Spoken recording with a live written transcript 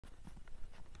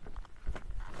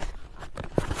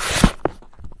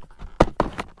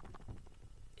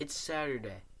It's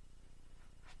Saturday.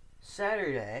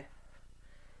 Saturday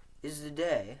is the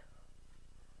day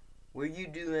where you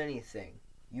do anything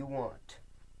you want.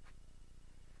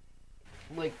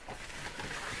 Like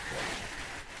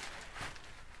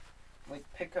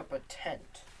pick up a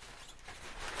tent.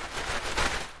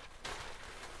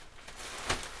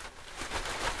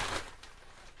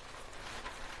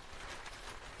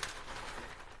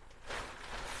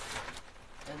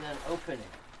 And then open it.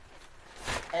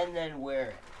 And then wear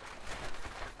it.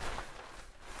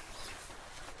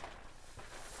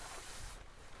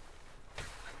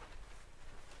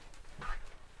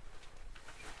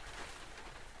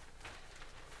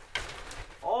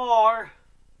 Or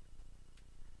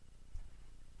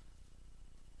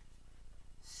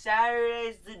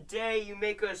Saturday's the day you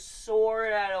make a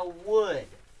sword out of wood.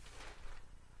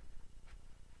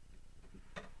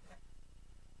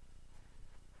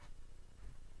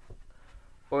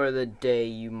 Or the day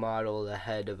you model the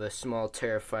head of a small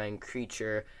terrifying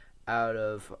creature out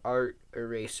of art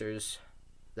erasers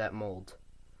that mold.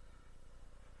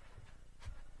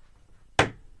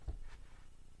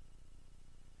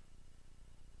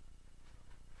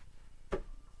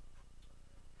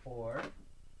 Or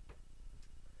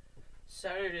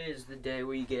Saturday is the day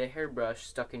where you get a hairbrush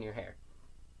stuck in your hair.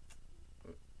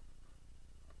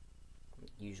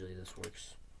 Usually this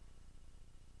works.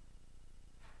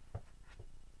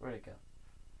 Where'd it go?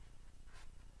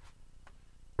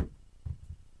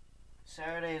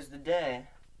 Saturday is the day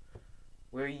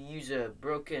where you use a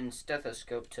broken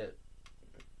stethoscope to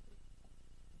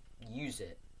use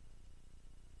it.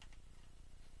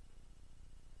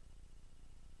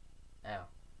 Ow,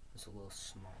 it's a little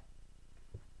small.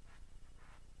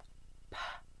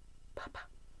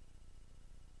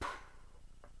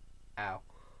 Ow.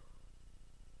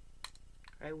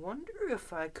 I wonder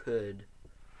if I could.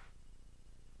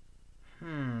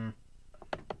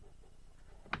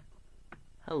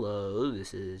 Hello,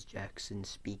 this is Jackson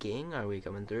speaking. Are we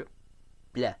coming through?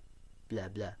 Blah, blah,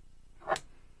 blah.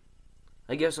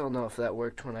 I guess I'll know if that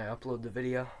worked when I upload the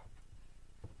video.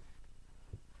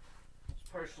 It's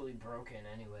partially broken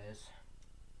anyways.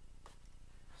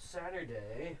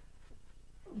 Saturday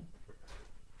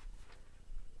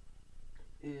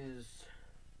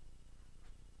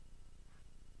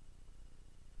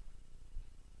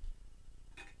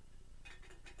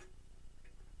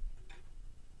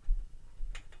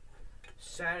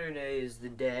is the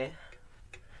day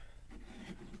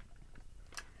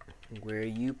where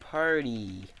you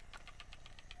party.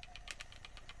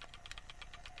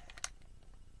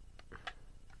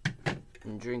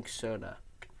 And drink soda.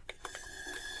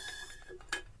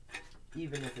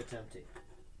 Even if it's empty.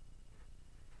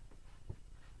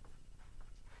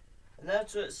 And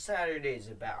that's what Saturday's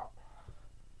about.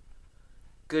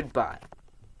 Goodbye.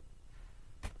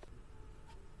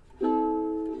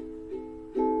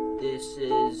 This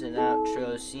is an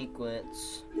outro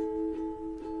sequence.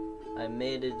 I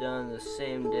made it on the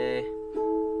same day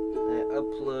I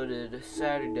uploaded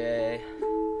Saturday,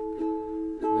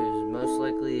 which is most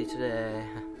likely today.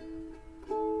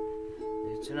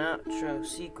 It's an outro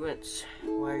sequence.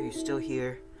 Why are you still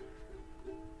here?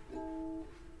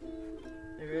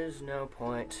 There is no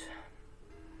point.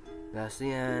 That's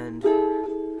the end.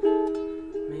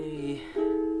 Maybe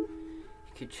you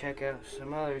could check out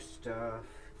some other stuff.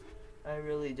 I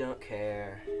really don't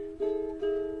care.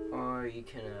 Or you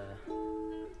can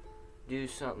do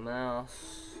something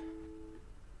else.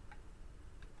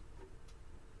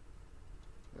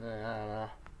 I don't know.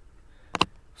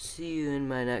 See you in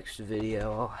my next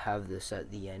video. I'll have this at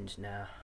the end now.